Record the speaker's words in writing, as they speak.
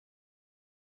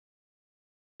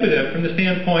from the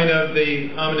standpoint of the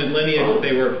hominid lineage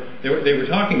they were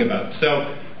talking about.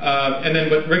 So, and then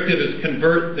what Rick did is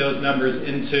convert those numbers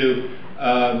into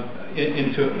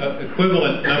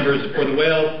equivalent numbers for the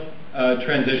whale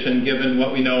transition, given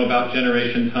what we know about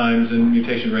generation times and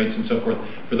mutation rates and so forth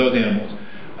for those animals.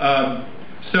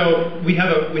 So we have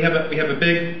a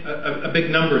big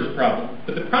numbers problem,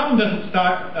 but the problem doesn't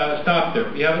stop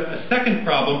there. We have a second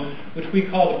problem, which we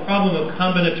call the problem of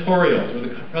combinatorials,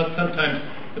 or sometimes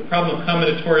the problem of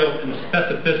combinatorial and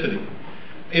specificity.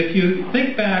 If you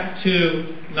think back to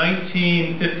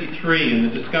 1953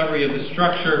 and the discovery of the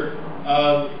structure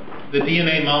of the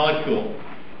DNA molecule,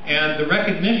 and the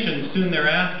recognition soon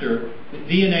thereafter that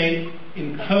DNA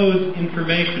encodes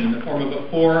information in the form of a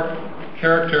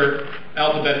 4-character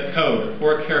alphabetic code,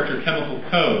 or 4-character chemical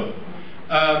code,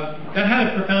 that had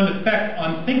a profound effect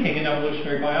on thinking in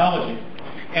evolutionary biology.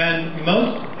 And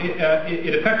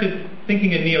it affected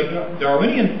thinking in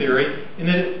neo-Darwinian theory in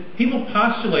that people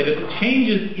postulated that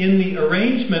changes in the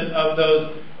arrangement of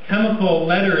those chemical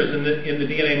letters in the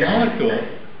DNA molecule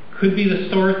could be the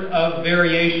source of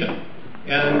variation.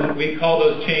 And we call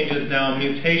those changes now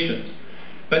mutations.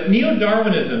 But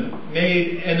neo-Darwinism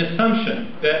made an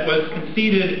assumption that was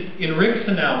conceded in Rick's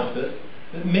analysis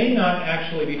that may not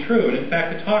actually be true. And in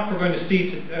fact, the talk we're going to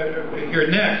see here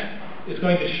next is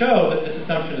going to show that this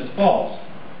assumption is false.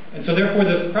 And so therefore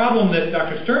the problem that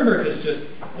Dr. Sternberg has just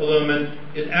illumined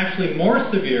is actually more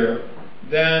severe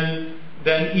than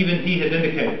even he has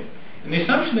indicated. And the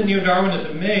assumption that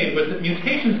neo-Darwinism made was that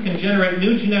mutations can generate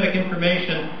new genetic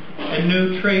information and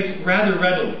new traits rather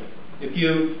readily. If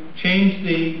you change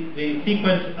the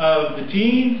sequence of the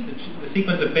genes, the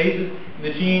sequence of bases in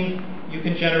the genes, you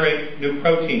can generate new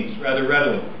proteins rather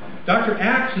readily. Dr.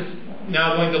 Axe is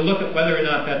now going to look at whether or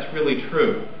not that's really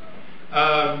true.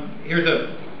 Here's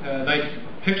a nice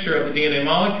picture of the DNA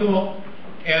molecule,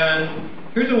 and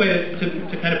here's a way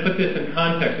to kind of put this in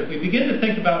context. If we begin to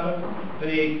think about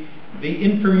the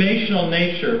informational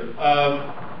nature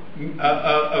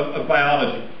of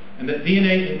biology, and that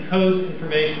DNA encodes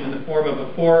information in the form of a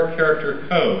 4-character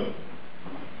code,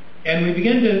 and we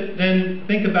begin to then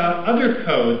think about other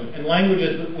codes and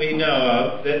languages that we know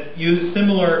of that use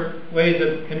similar ways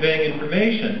of conveying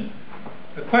information,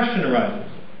 a question arises.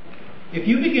 Here's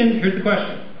the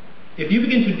question. If you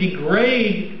begin to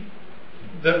degrade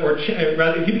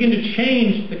if you begin to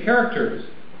change the characters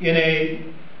in a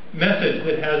message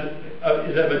that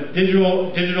is of a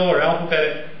digital or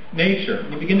alphabetic nature,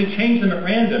 you begin to change them at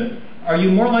random, are you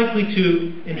more likely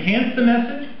to enhance the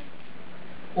message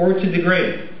or to degrade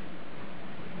it?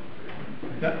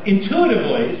 Now,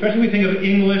 intuitively, especially when we think of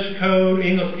English code,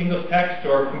 English text,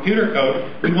 or computer code,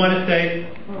 we want to say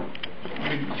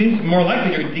it seems more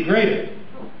likely to degrade it.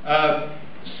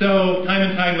 So time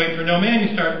and tide wait for no man.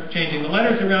 You start changing the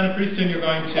letters around, and pretty soon you're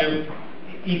going to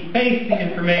efface the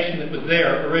information that was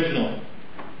there originally.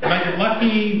 You might get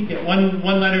lucky, get one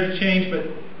letter to change, but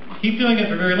keep doing it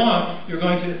for very long, you're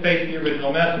going to efface the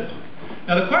original message.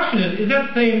 Now the question is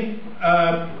that saying,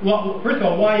 well, first of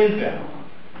all, why is that?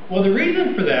 Well, the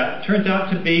reason for that turns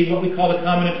out to be what we call the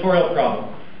combinatorial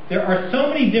problem. There are so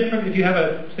many different, if you have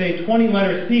a, say,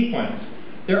 20-letter sequence,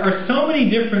 there are so many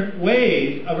different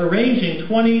ways of arranging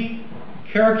 20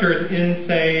 characters in,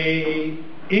 say,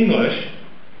 English,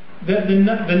 that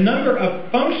the number of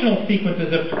functional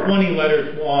sequences of 20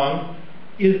 letters long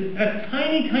is a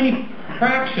tiny, tiny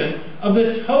fraction of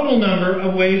the total number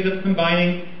of ways of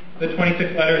combining the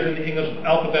 26 letters in the English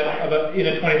alphabet in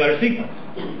a 20-letter sequence.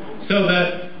 So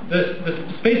the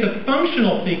space of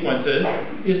functional sequences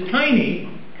is tiny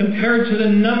compared to the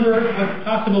number of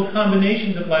possible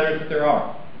combinations of letters that there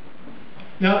are.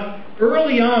 Now,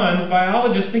 early on,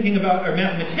 biologists thinking about, or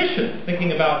mathematicians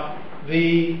thinking about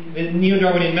the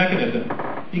neo-Darwinian mechanism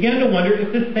began to wonder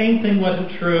if this same thing wasn't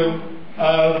true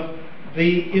of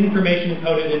the information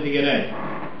encoded in DNA.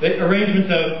 The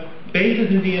arrangements of bases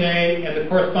in DNA and the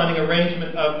corresponding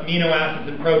arrangement of amino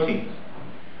acids and proteins.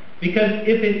 Because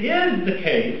if it is the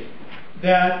case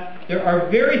that there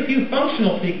are very few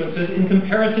functional sequences in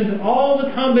comparison to all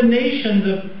the combinations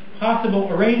of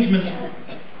possible arrangements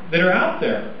that are out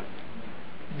there,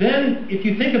 then if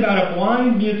you think about a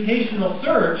blind mutational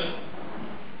search,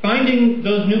 finding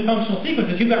those new functional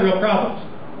sequences, you've got real problems.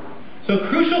 So a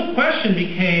crucial question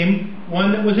became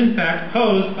one that was in fact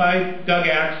posed by Doug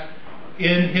Axe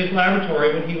in his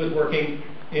laboratory when he was working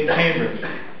in Cambridge.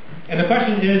 And the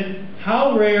question is,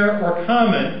 how rare or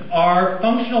common are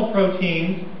functional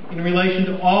proteins in relation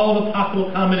to all the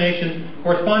possible combinations,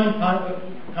 corresponding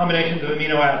combinations of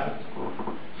amino acids?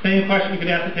 Same question, you could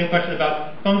ask the same question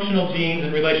about functional genes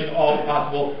in relation to all the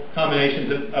possible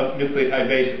combinations of nucleotide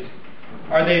bases.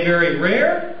 Are they very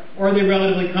rare, or are they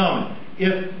relatively common?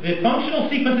 If the functional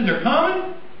sequences are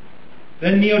common,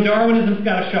 then neo-Darwinism's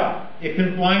got a shot. It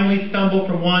can blindly stumble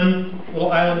from one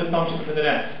little island of functions to the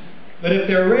next. But if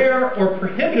they're rare or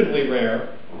prohibitively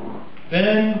rare,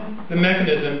 then the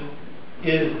mechanism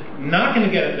is not going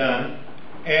to get it done,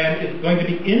 and it's going to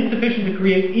be insufficient to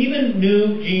create even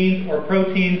new genes or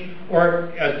proteins,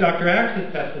 or, as Dr. Axe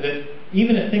has tested it,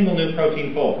 even a single new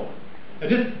protein fold. Now,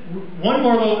 just one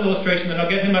more little illustration, then I'll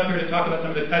get him up here to talk about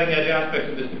some of the cutting-edge aspects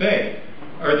of this debate,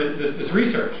 or this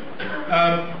research.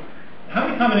 How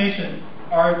many combinations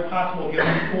are possible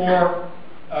given 4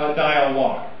 dial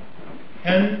lock?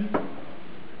 10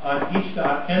 on each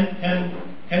dial, 10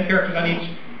 characters on each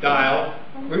dial.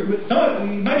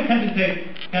 You might be tempted to say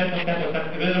 10 plus 10 plus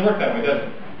 10. It doesn't work that way, does it?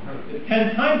 It's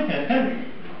 10 times 10, 10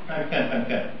 times 10 times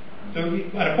 10. So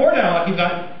on a 4 dial lock, you've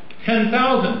got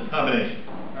 10,000 combinations.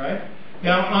 All right.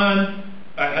 Now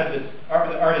I had this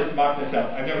artist mock this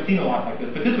up. I've never seen a lock like this,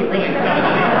 but this would really astonish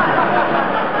me.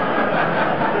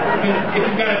 If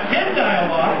you've got a 10 dial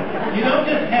lock, you don't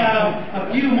just have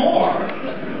a few more.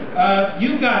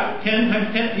 You've got 10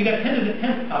 times 10. You got 10 to the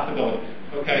 10th possibilities.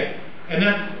 Okay, and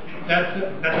that's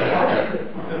a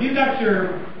problem. So if you've got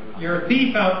your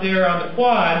thief out there on the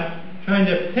quad trying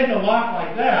to pick a lock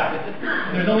like that,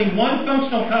 and there's only one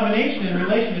functional combination in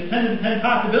relation to 10 to the 10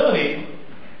 possibilities,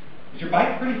 is your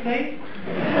bike pretty safe?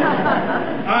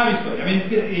 Obviously. I mean,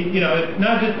 it's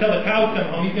not just till the cows come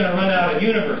home. He's going to run out of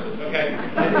universes. Okay,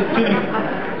 it's too many.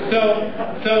 So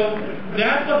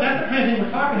that's the kind of thing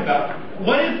we're talking about.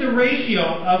 What is the ratio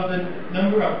of the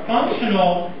number of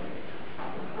functional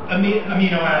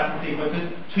amino acid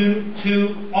sequences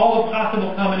to all the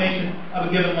possible combinations of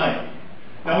a given length?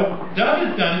 Now, what Doug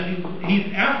has done is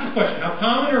he's asked this question: how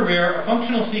common or rare are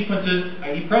functional sequences,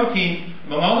 i.e. proteins,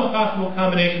 among all the possible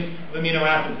combinations of amino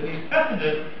acids? And he's tested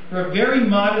this for a very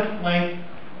modest length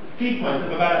sequence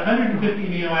of about 150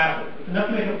 amino acids. It's enough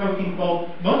to make a protein fold.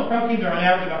 Most proteins are on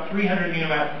average about 300 amino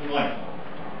acids in length.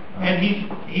 And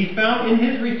he's found in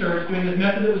his research, doing this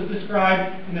method that was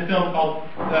described in the film called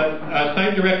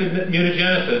site-directed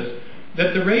mutagenesis,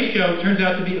 that the ratio turns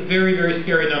out to be a very, very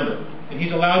scary number. And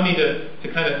he's allowed me to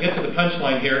kind of get to the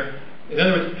punchline here. In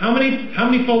other words, how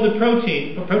many folded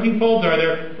protein folds are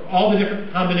there for all the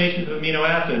different combinations of amino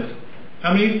acids?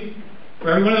 How many,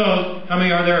 for every one of those, how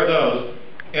many are there of those?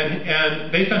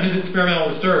 And based on his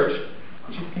experimental research,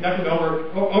 which he's conducted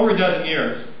over a dozen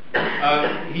years,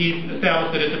 he's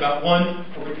established that it's about 1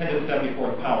 over 10 to the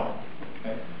 74th power.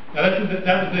 Okay? Now that was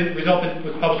the result that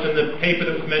was published in the paper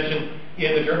that was mentioned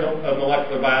in the Journal of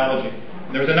Molecular Biology.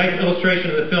 And there was a nice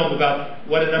illustration in the film about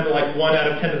what a number like 1 out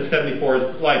of 10 to the 74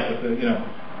 is like, with the,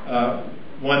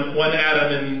 one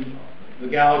atom in the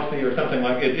galaxy or something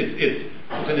like it. It's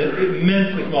an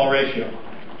immensely small ratio.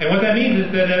 And what that means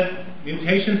is that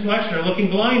mutation selection are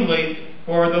looking blindly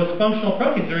for those functional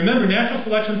proteins. And remember, natural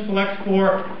selection selects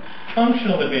for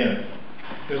functional advantage.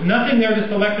 There's nothing there to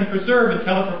select and preserve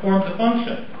until it performs a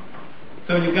function.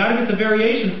 So you've got to get the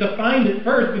variations to find it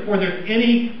first before there's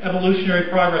any evolutionary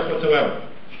progress whatsoever,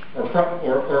 or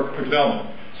for development.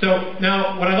 So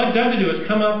now, what I'd like Doug to do is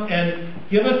come up and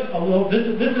give us a little. This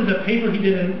is a paper he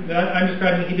did that I'm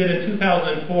describing. He did in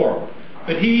 2004.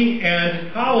 But he and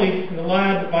his colleagues in the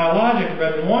lab of biologics at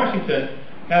Redmond, Washington,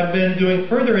 have been doing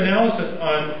further analysis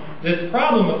on this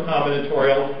problem of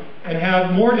combinatorial and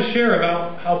have more to share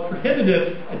about how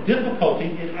prohibitive a difficulty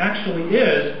it actually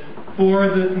is for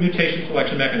the mutation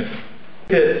selection mechanism.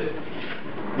 It's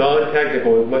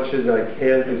non-technical as much as I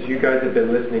can, because you guys have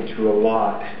been listening to a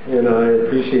lot, and I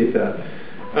appreciate that.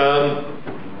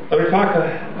 I'm going to talk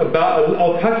about,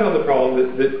 I'll touch on the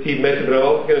problem that Steve mentioned, but I'm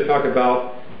also going to talk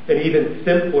about an even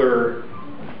simpler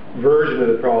version of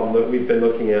the problem that we've been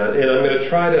looking at, and I'm going to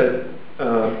try to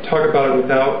talk about it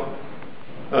without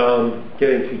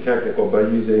getting too technical by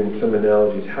using some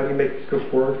analogies. How do you make this go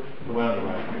forward?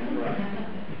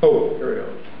 Oh, here we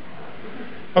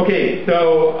go. Okay,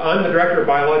 so I'm the director of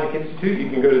Biologic Institute. You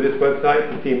can go to this website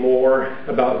to see more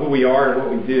about who we are and what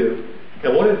we do.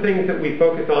 And one of the things that we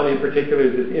focus on in particular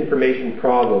is this information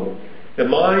problem. And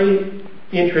my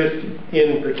interest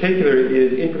in particular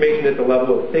is information at the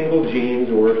level of single genes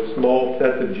or small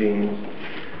sets of genes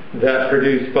that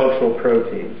produce functional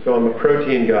proteins. So I'm a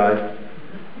protein guy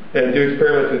and do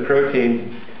experiments with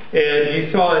proteins. And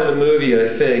you saw in the movie,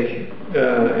 I think,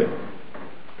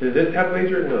 does this have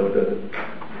laser? No, it doesn't.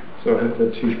 So I have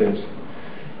the two things.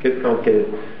 Gets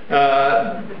complicated.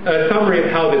 A summary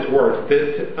of how this works.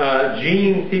 This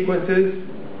gene sequences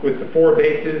with the 4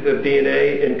 bases of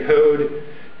DNA encode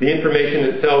the information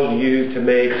that cells use to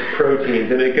make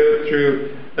proteins. And it goes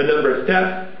through a number of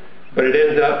steps. but it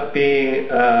ends up being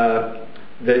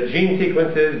that gene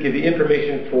sequences give the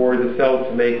information for the cell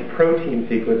to make protein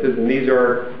sequences, and these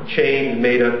are chains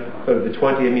made up of the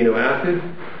 20 amino acids.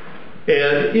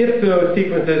 And if those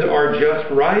sequences are just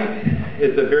right,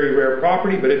 it's a very rare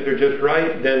property, but if they're just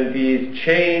right, then these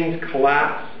chains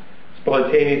collapse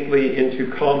spontaneously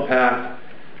into compact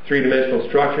three-dimensional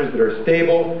structures that are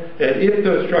stable. And if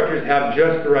those structures have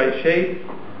just the right shape,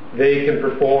 they can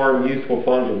perform useful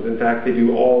functions. In fact, they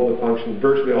do all the functions,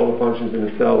 virtually all the functions in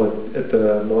the cell at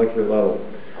the molecular level.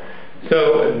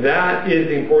 So that is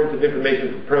the importance of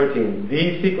information for proteins.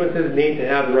 These sequences need to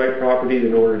have the right properties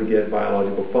in order to get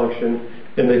biological function,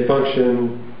 and they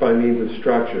function by means of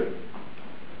structure.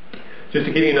 Just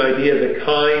to give you an idea of the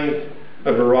kinds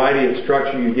of variety of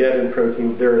structure you get in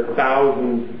proteins, there are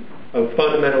thousands of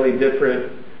fundamentally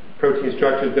different protein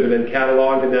structures that have been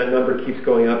cataloged, and that number keeps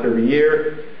going up every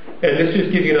year. And this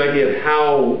just gives you an idea of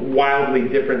how wildly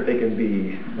different they can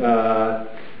be.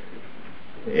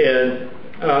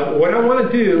 What I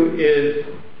want to do is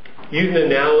use an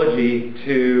analogy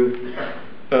to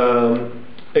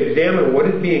examine what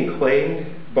is being claimed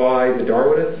by the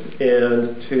Darwinists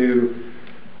and to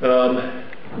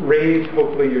raise,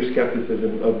 hopefully, your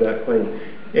skepticism of that claim.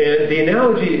 And the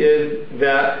analogy is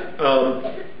that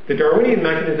the Darwinian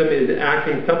mechanism is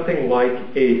acting something like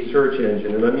a search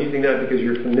engine. And I'm using that because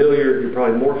you're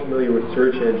probably more familiar with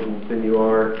search engines than you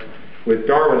are with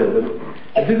Darwinism.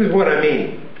 And this is what I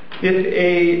mean.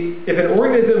 If an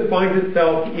organism finds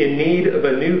itself in need of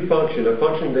a new function, a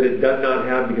function that it does not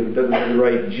have because it doesn't have the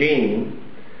right gene,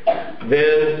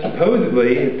 then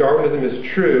supposedly, if Darwinism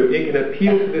is true, it can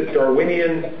appeal to this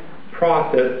Darwinian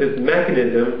process, this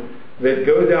mechanism that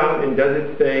goes out and does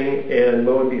its thing, and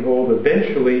lo and behold,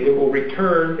 eventually it will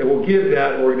give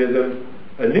that organism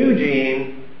a new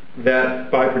gene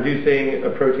that, by producing a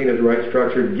protein of the right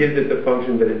structure, gives it the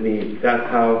function that it needs. That's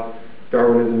how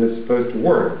Darwinism is supposed to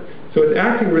work. So it's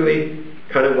acting really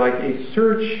kind of like a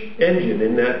search engine,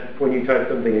 in that when you type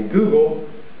something in Google,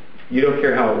 you don't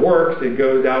care how it works. It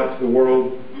goes out to the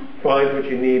world, finds what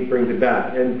you need, brings it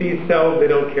back. And these cells, they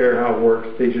don't care how it works.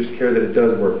 They just care that it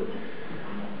does work.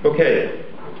 Okay.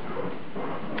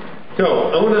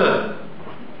 So I want to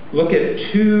look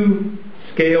at two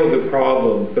scales of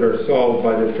problems that are solved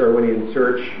by this Darwinian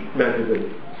search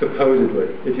mechanism,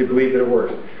 supposedly, if you believe that it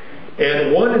works.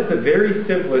 And one is the very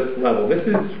simplest level. This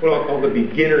is what I'll call the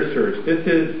beginner search. This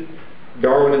is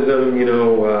Darwinism,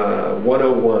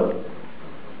 101.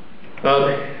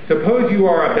 Suppose you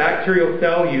are a bacterial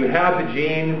cell. You have the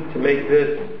gene to make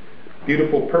this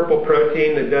beautiful purple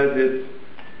protein that does its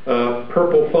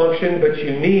purple function, but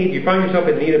you find yourself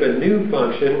in need of a new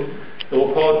function, and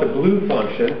we'll call it the blue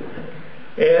function.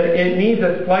 And it needs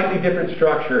a slightly different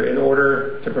structure in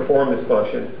order to perform this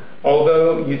function.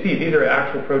 Although, you see, these are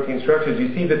actual protein structures,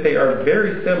 you see that they are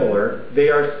very similar, they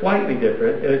are slightly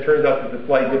different, and it turns out that the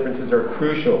slight differences are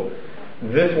crucial.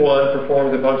 This one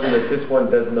performs a function that this one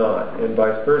does not, and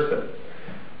vice versa.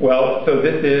 Well, so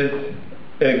this is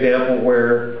an example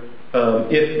where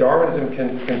if Darwinism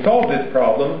can solve this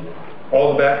problem,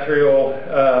 all the bacterial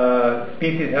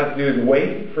species have to do is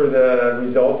wait for the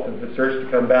results of the search to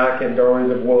come back, and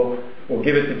Darwinism will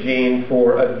give it the gene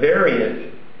for a variant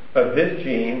of this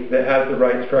gene that has the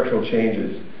right structural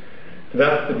changes. So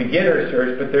that's the beginner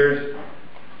search, but there's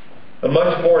a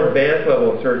much more advanced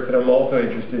level of search that I'm also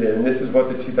interested in, and this is what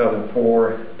the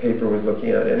 2004 paper was looking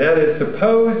at. And that is,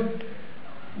 suppose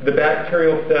the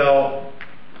bacterial cell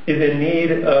is in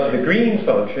need of the green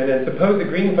function, and suppose the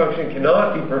green function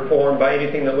cannot be performed by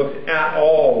anything that looks at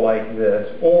all like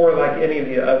this, or like any of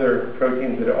the other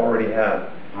proteins that it already has.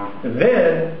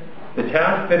 Then, the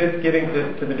task that it's giving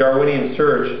to the Darwinian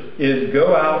search is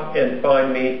go out and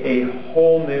find me a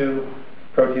whole new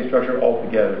protein structure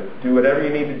altogether. Do whatever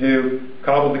you need to do,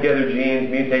 cobble together genes,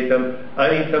 mutate them. I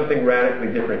need something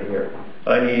radically different here.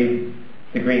 I need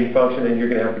the green function, and you're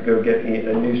going to have to go get me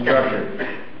a new structure.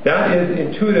 That is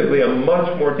intuitively a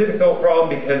much more difficult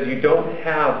problem because you don't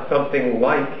have something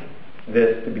like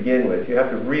this to begin with. You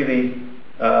have to really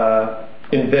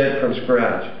invent from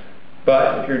scratch.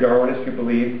 But if you're a Darwinist, you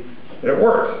believe that it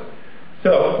works.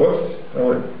 So, whoops, I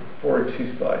went forward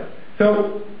 2 slides.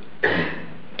 So,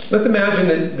 let's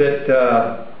imagine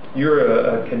that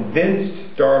you're a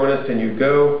convinced Darwinist, and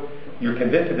you're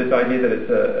convinced of this idea that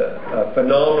it's a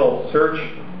phenomenal search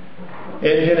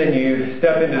engine, and you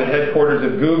step into the headquarters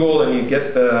of Google, and you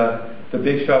get the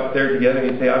big shots there together,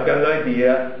 and you say, I've got an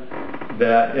idea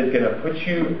that is going to put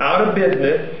you out of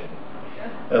business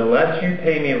unless you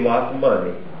pay me lots of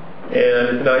money.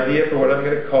 And it's an idea for what I'm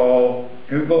going to call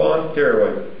Google on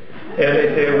steroids. And they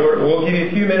say, we'll give you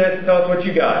a few minutes to tell us what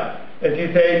you got. And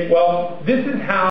you say, well, this is how